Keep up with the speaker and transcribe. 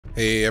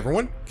Hey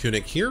everyone,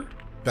 Kunik here,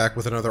 back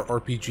with another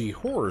RPG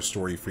horror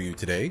story for you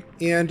today,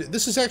 and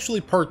this is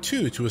actually part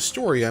 2 to a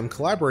story I'm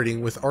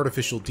collaborating with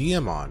Artificial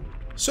DM on.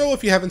 So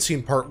if you haven't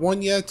seen part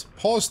 1 yet,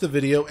 pause the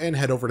video and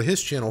head over to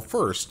his channel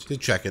first to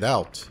check it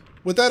out.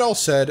 With that all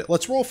said,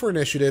 let's roll for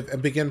initiative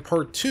and begin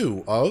part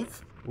 2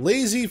 of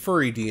Lazy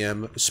Furry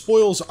DM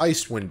Spoils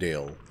Icewind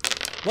Dale.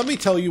 Let me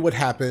tell you what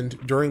happened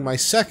during my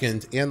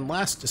second and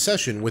last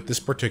session with this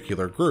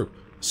particular group.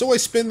 So I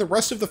spend the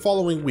rest of the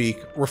following week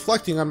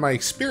reflecting on my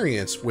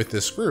experience with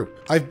this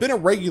group. I've been a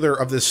regular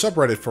of this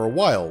subreddit for a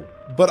while,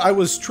 but I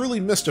was truly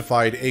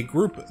mystified a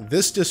group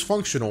this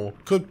dysfunctional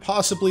could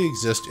possibly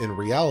exist in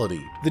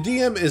reality. The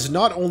DM is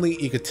not only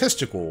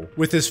egotistical,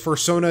 with his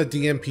Fursona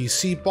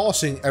DMPC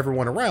bossing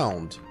everyone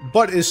around,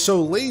 but is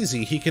so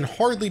lazy he can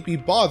hardly be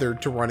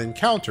bothered to run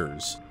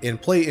encounters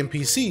and play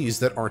NPCs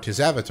that aren't his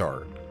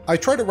avatar. I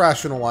try to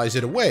rationalize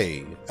it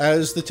away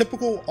as the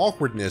typical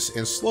awkwardness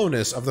and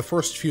slowness of the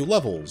first few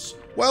levels,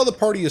 while the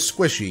party is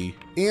squishy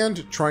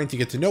and trying to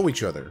get to know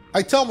each other.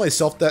 I tell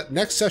myself that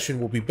next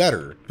session will be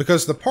better,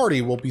 because the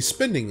party will be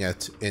spending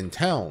it in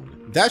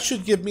town. That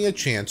should give me a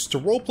chance to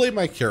roleplay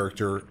my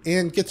character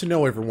and get to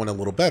know everyone a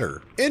little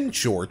better. In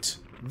short,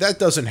 that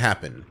doesn't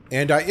happen,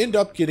 and I end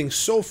up getting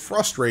so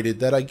frustrated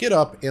that I get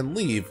up and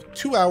leave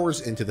 2 hours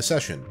into the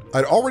session.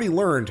 I'd already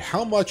learned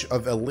how much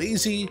of a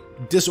lazy,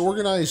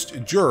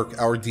 disorganized jerk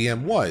our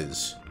DM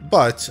was,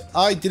 but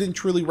I didn't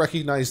truly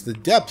recognize the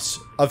depths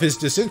of his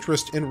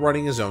disinterest in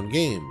running his own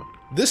game.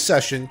 This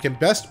session can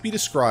best be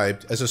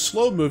described as a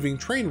slow-moving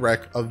train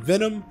wreck of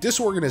venom,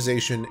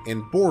 disorganization,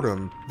 and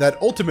boredom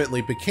that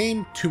ultimately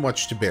became too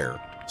much to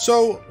bear.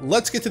 So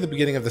let's get to the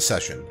beginning of the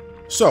session.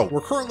 So,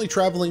 we're currently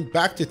traveling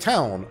back to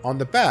town on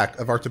the back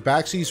of our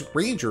Tabaxi's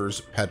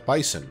Ranger's pet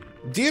bison.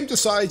 DM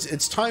decides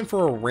it's time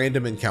for a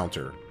random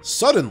encounter.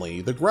 Suddenly,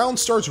 the ground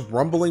starts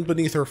rumbling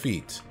beneath our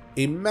feet.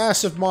 A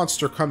massive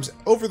monster comes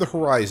over the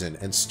horizon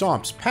and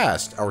stomps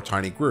past our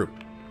tiny group.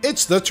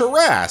 It's the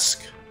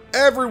Tarrasque!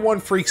 Everyone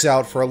freaks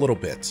out for a little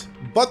bit,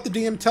 but the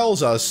DM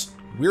tells us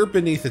we're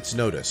beneath its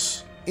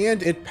notice,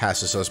 and it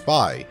passes us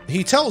by.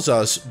 He tells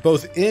us,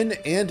 both in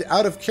and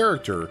out of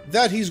character,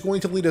 that he's going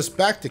to lead us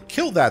back to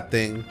kill that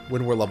thing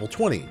when we're level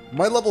 20.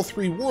 My level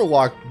 3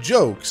 Warlock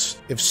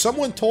jokes if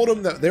someone told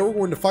him that they were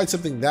going to fight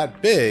something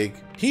that big,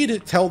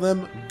 he'd tell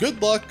them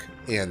good luck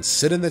and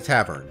sit in the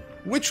tavern,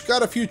 which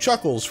got a few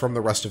chuckles from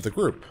the rest of the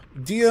group.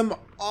 DM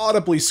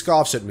audibly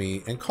scoffs at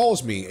me and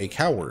calls me a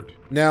coward.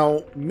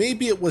 Now,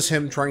 maybe it was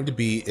him trying to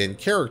be in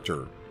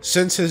character,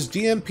 since his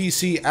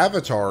DMPC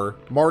avatar,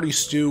 Marty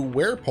Stu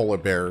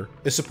Werepolar Bear,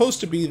 is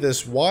supposed to be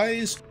this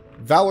wise,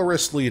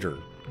 valorous leader.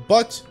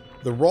 But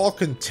the raw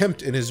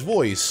contempt in his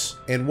voice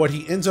and what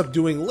he ends up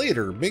doing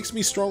later makes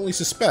me strongly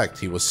suspect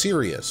he was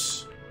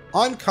serious.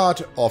 I'm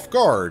caught off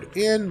guard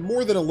and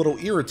more than a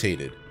little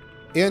irritated,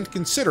 and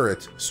consider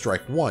it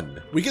strike one.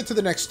 We get to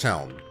the next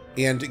town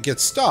and get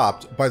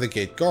stopped by the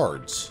gate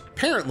guards.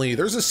 Apparently,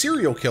 there's a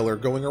serial killer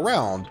going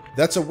around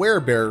that's a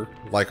werebear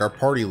like our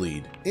party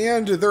lead,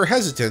 and they're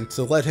hesitant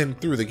to let him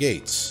through the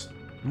gates.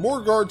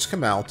 More guards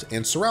come out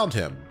and surround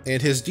him,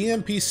 and his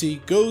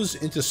DMPC goes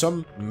into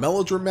some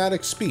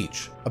melodramatic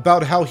speech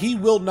about how he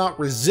will not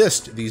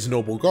resist these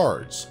noble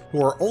guards,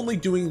 who are only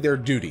doing their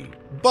duty,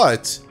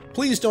 but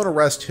please don't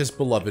arrest his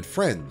beloved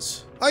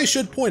friends. I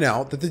should point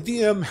out that the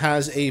DM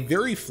has a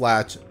very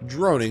flat,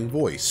 droning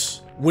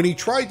voice. When he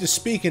tried to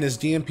speak in his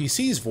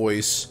DMPC's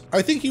voice,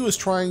 I think he was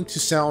trying to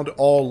sound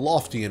all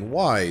lofty and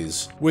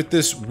wise, with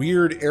this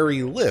weird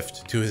airy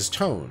lift to his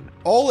tone.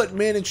 All it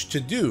managed to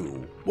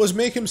do was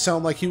make him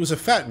sound like he was a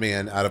fat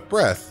man out of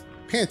breath,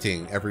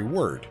 panting every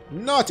word.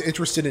 Not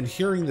interested in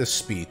hearing this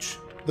speech,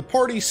 the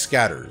party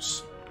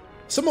scatters.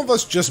 Some of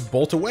us just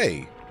bolt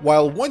away,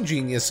 while one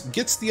genius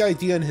gets the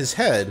idea in his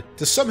head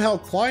to somehow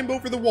climb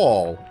over the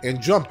wall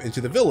and jump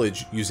into the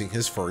village using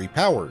his furry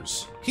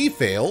powers. He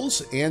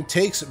fails and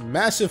takes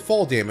massive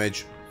fall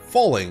damage,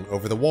 falling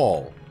over the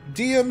wall.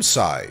 DM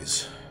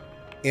sighs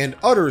and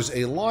utters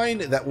a line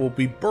that will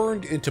be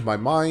burned into my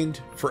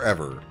mind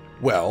forever.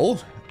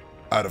 Well,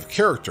 out of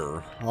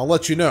character, I'll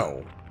let you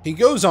know. He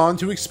goes on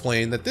to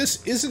explain that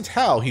this isn't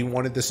how he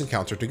wanted this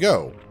encounter to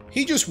go.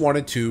 He just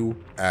wanted to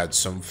add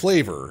some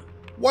flavor,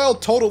 while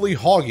totally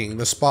hogging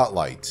the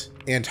spotlight,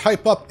 and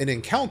hype up an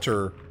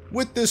encounter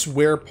with this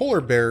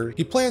Werepolar Bear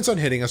he plans on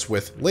hitting us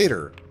with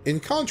later. In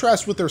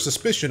contrast with their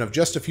suspicion of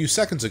just a few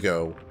seconds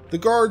ago, the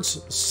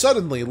guards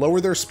suddenly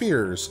lower their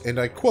spears, and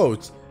I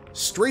quote,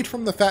 straight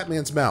from the fat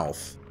man's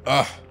mouth,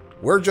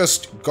 we're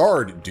just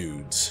guard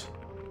dudes.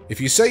 If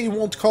you say you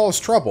won't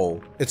cause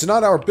trouble, it's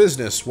not our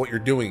business what you're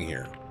doing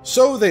here.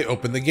 So they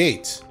open the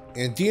gate,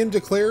 and DM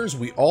declares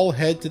we all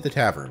head to the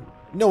tavern.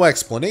 No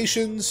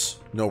explanations,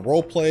 no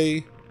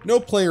roleplay, no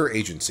player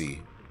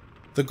agency.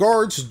 The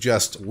guards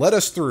just let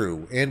us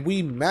through, and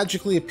we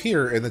magically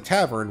appear in the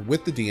tavern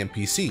with the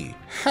DMPC.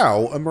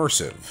 How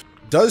immersive.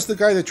 Does the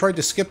guy that tried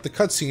to skip the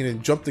cutscene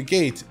and jump the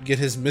gate get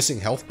his missing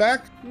health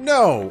back?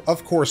 No,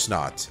 of course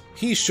not.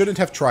 He shouldn't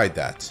have tried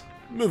that.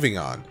 Moving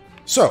on.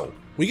 So,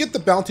 We get the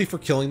bounty for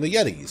killing the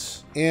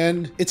Yetis,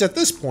 and it's at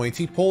this point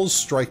he pulls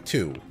strike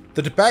 2.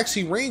 The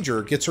Tabaxi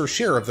Ranger gets her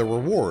share of the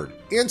reward,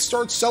 and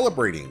starts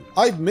celebrating.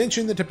 I've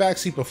mentioned the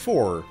Tabaxi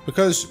before,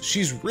 because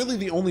she's really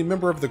the only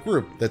member of the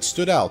group that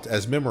stood out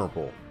as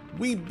memorable.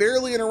 We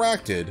barely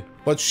interacted,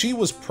 but she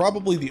was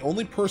probably the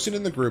only person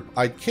in the group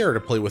I'd care to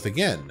play with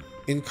again.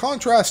 In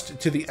contrast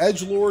to the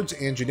edgelords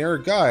and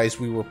generic guys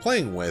we were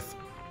playing with,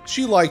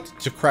 she liked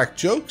to crack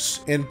jokes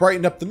and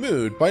brighten up the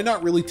mood by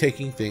not really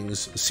taking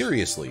things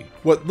seriously.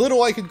 What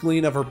little I could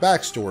glean of her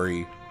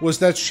backstory was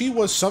that she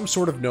was some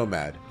sort of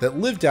nomad that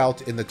lived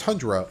out in the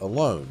tundra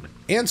alone,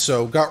 and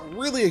so got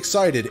really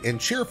excited and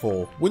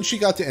cheerful when she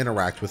got to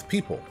interact with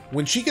people.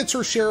 When she gets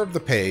her share of the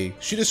pay,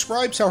 she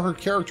describes how her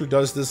character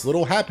does this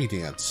little happy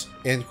dance,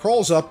 and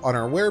crawls up on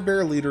our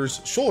werebear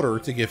leader's shoulder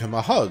to give him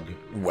a hug.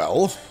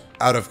 Well,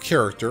 out of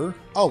character,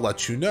 I'll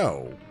let you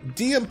know.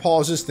 DM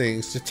pauses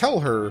things to tell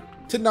her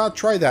to not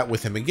try that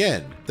with him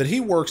again, that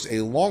he works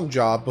a long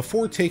job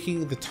before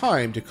taking the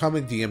time to come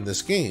and DM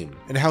this game,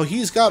 and how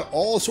he's got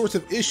all sorts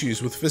of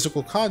issues with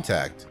physical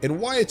contact, and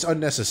why it's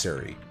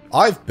unnecessary.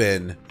 I've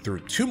been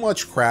through too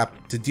much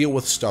crap to deal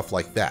with stuff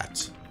like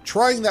that.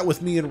 Trying that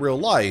with me in real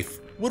life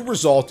would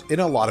result in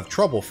a lot of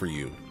trouble for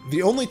you.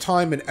 The only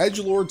time an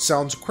edgelord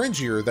sounds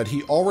cringier than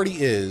he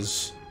already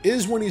is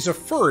when he's a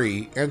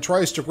furry and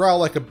tries to growl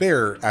like a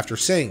bear after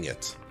saying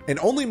it, and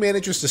only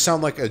manages to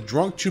sound like a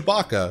drunk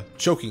Chewbacca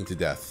choking to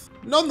death.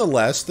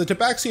 Nonetheless, the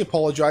Tabaxi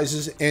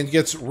apologizes and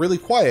gets really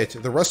quiet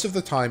the rest of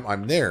the time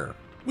I'm there.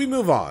 We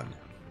move on.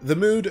 The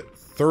mood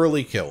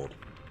thoroughly killed.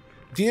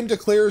 DM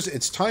declares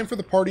it's time for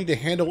the party to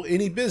handle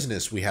any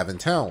business we have in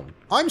town.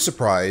 I'm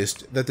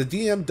surprised that the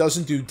DM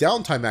doesn't do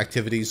downtime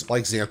activities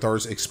like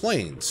Xanthar's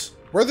explains.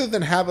 Rather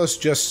than have us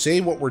just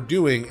say what we're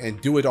doing and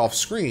do it off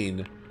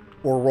screen,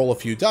 or roll a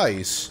few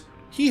dice,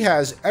 he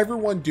has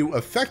everyone do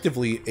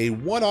effectively a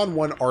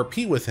one-on-one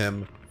RP with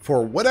him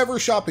for whatever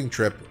shopping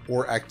trip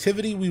or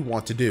activity we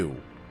want to do,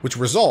 which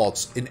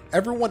results in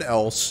everyone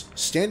else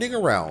standing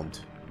around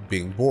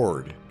being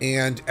bored.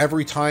 And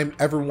every time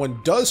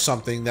everyone does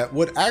something that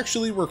would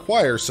actually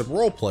require some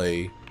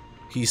roleplay,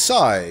 he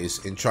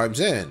sighs and chimes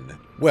in.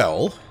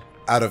 Well,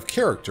 out of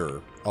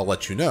character, I'll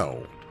let you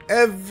know.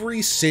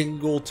 Every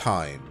single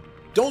time.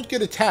 Don't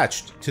get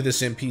attached to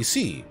this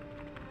NPC.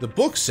 The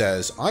book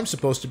says I'm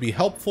supposed to be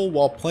helpful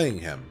while playing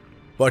him,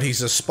 but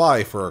he's a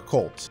spy for a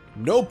cult.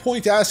 No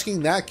point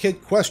asking that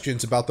kid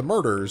questions about the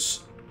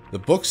murders. The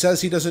book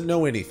says he doesn't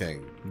know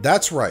anything.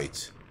 That's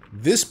right.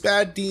 This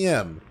bad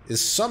DM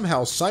is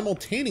somehow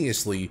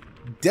simultaneously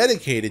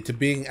dedicated to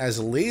being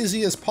as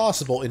lazy as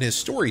possible in his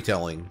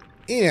storytelling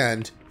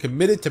and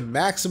committed to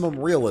maximum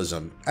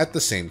realism at the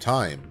same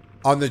time.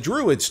 On the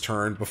druid's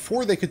turn,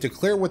 before they could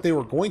declare what they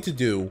were going to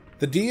do,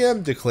 the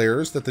DM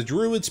declares that the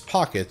druid's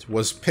pocket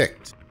was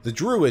picked. The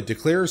druid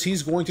declares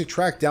he's going to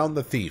track down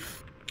the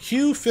thief.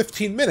 Cue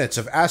 15 minutes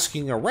of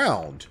asking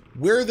around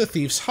where the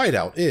thief's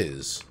hideout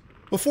is,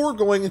 before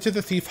going into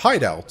the thief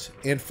hideout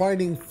and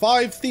finding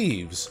 5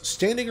 thieves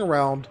standing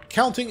around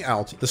counting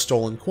out the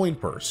stolen coin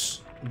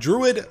purse.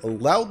 Druid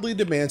loudly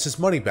demands his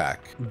money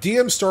back.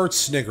 DM starts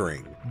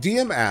sniggering.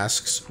 DM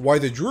asks why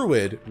the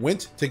druid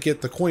went to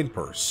get the coin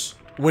purse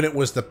when it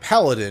was the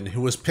paladin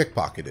who was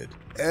pickpocketed.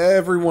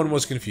 Everyone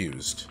was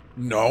confused.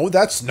 No,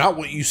 that's not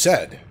what you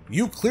said.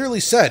 You clearly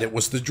said it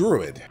was the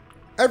druid.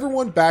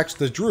 Everyone backs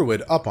the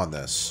druid up on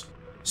this,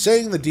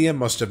 saying the DM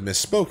must have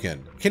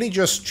misspoken. Can he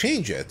just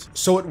change it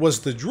so it was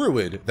the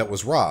druid that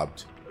was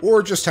robbed,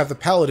 or just have the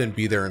paladin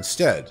be there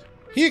instead?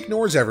 He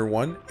ignores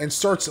everyone and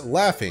starts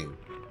laughing,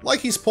 like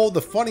he's pulled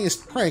the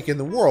funniest prank in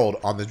the world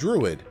on the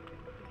druid,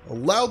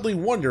 loudly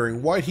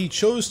wondering why he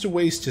chose to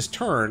waste his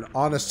turn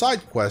on a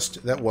side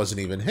quest that wasn't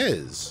even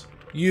his.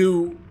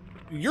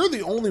 You're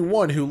the only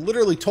one who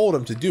literally told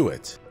him to do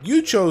it.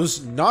 You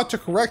chose not to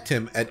correct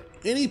him at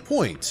any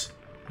point.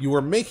 You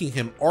were making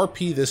him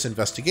RP this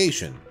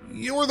investigation.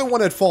 You're the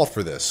one at fault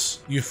for this,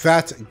 you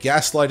fat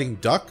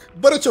gaslighting duck.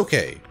 But it's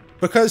okay,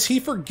 because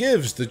he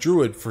forgives the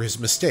druid for his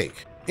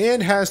mistake,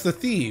 and has the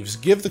thieves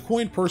give the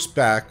coin purse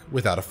back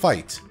without a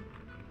fight.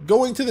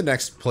 Going to the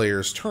next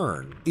player's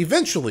turn.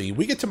 Eventually,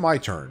 we get to my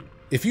turn.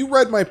 If you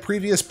read my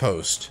previous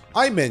post,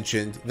 I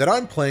mentioned that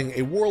I'm playing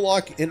a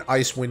warlock in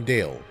Icewind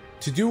Dale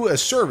to do a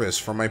service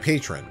for my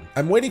patron.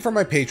 I'm waiting for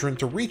my patron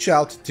to reach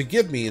out to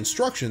give me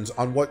instructions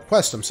on what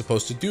quest I'm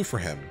supposed to do for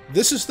him.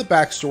 This is the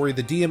backstory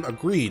the DM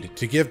agreed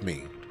to give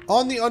me,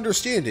 on the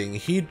understanding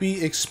he'd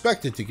be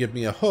expected to give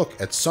me a hook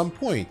at some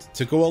point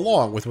to go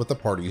along with what the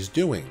party's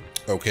doing.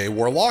 Okay,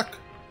 warlock,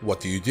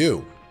 what do you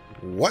do?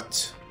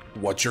 What?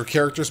 What's your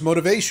character's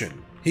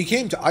motivation? He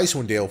came to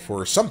Icewind Dale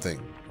for something,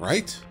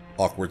 right?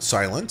 Awkward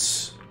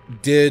silence.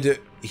 Did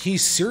he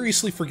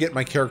seriously forget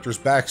my character's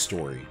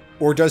backstory?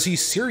 Or does he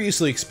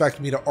seriously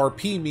expect me to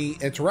RP me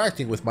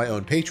interacting with my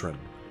own patron?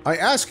 I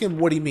ask him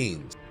what he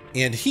means,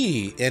 and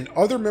he and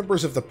other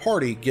members of the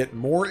party get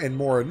more and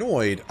more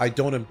annoyed I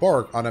don't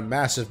embark on a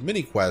massive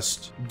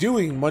mini-quest,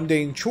 doing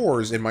mundane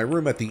chores in my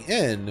room at the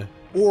inn,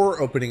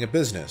 or opening a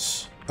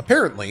business.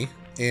 Apparently,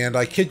 and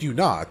I kid you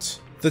not,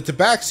 The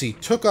tabaxi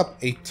took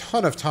up a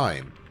ton of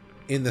time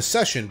in the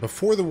session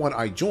before the one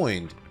I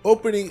joined,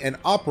 opening and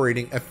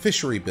operating a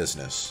fishery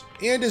business,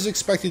 and is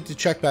expected to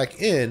check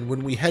back in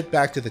when we head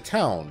back to the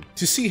town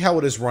to see how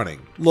it is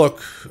running.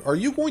 Look, are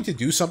you going to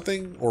do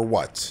something or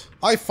what?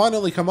 I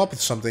finally come up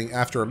with something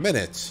after a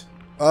minute.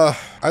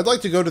 I'd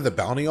like to go to the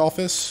bounty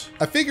office.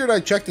 I figured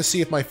I'd check to see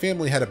if my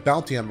family had a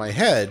bounty on my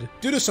head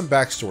due to some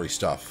backstory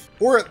stuff,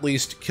 or at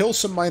least kill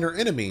some minor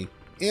enemy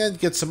and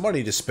get some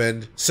money to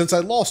spend since I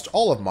lost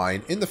all of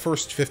mine in the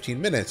first 15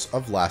 minutes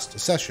of last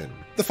session.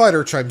 The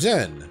fighter chimes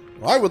in.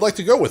 I would like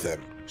to go with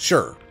him.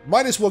 Sure,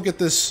 might as well get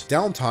this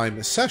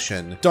downtime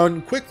session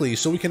done quickly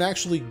so we can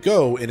actually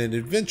go in an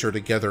adventure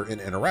together and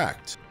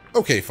interact.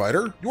 Okay,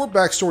 fighter, your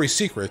backstory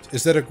secret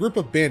is that a group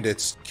of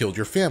bandits killed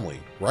your family,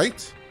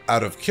 right?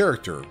 Out of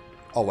character,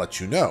 I'll let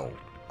you know.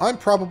 I'm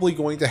probably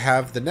going to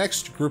have the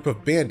next group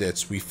of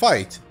bandits we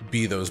fight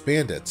be those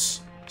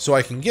bandits, so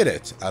I can get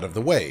it out of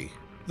the way.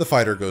 The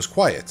fighter goes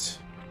quiet.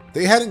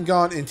 They hadn't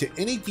gone into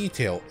any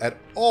detail at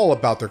all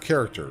about their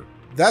character.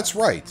 That's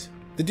right,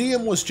 the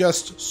DM was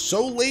just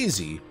so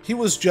lazy, he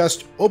was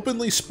just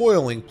openly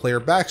spoiling player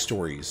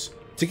backstories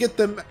to get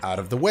them out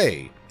of the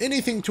way.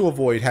 Anything to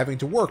avoid having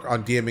to work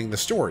on DMing the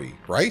story,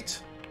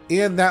 right?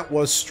 And that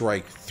was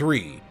strike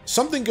 3.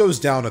 Something goes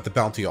down at the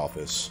bounty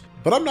office,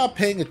 but I'm not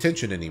paying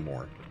attention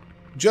anymore.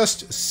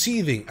 Just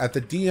seething at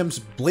the DM's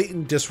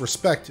blatant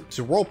disrespect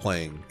to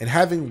roleplaying and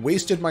having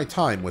wasted my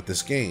time with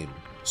this game.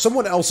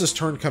 Someone else's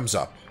turn comes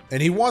up, and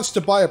he wants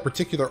to buy a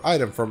particular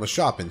item from a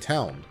shop in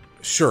town.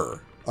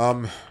 Sure.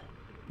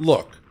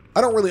 Look, I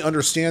don't really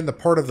understand the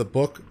part of the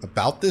book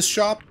about this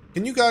shop.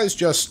 Can you guys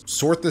just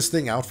sort this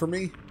thing out for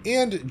me?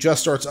 And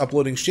just starts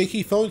uploading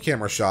shaky phone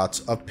camera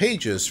shots of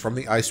pages from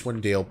the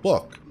Icewind Dale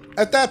book.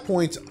 At that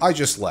point, I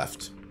just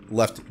left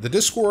the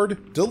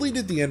Discord,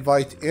 deleted the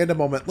invite, and a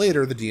moment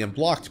later the DM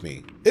blocked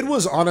me. It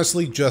was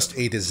honestly just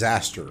a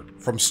disaster,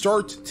 from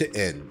start to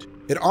end.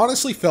 It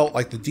honestly felt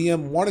like the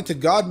DM wanted to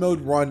God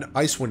mode run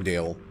Icewind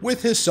Dale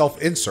with his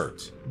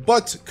self-insert,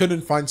 but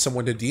couldn't find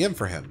someone to DM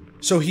for him.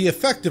 So he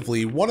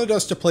effectively wanted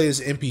us to play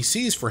as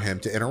NPCs for him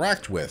to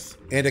interact with,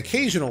 and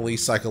occasionally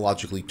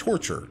psychologically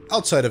torture,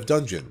 outside of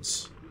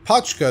dungeons.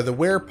 Pachka the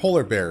Were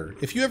Polar Bear,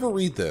 if you ever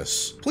read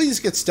this, please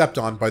get stepped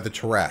on by the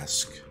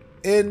Tarask.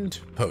 End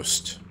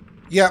post.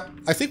 Yeah,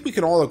 I think we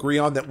can all agree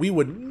on that we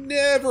would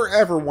never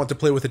ever want to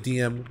play with a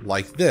DM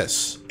like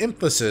this.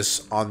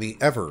 Emphasis on the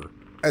ever.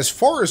 As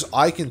far as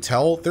I can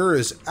tell, there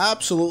is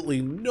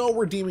absolutely no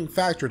redeeming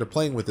factor to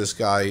playing with this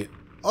guy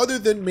other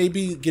than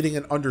maybe getting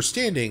an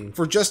understanding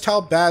for just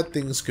how bad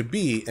things could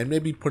be and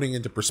maybe putting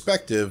into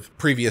perspective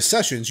previous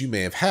sessions you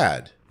may have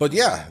had. But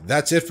yeah,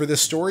 that's it for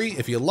this story.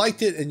 If you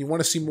liked it and you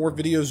want to see more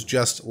videos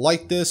just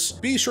like this,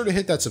 be sure to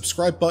hit that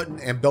subscribe button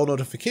and bell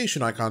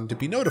notification icon to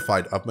be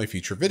notified of my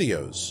future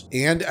videos.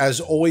 And as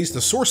always,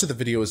 the source of the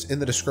video is in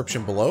the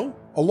description below,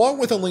 along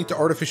with a link to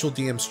Artificial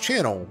DM's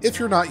channel if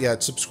you're not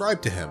yet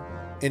subscribed to him.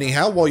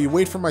 Anyhow, while you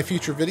wait for my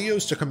future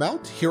videos to come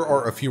out, here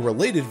are a few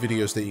related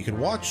videos that you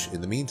can watch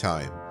in the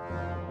meantime.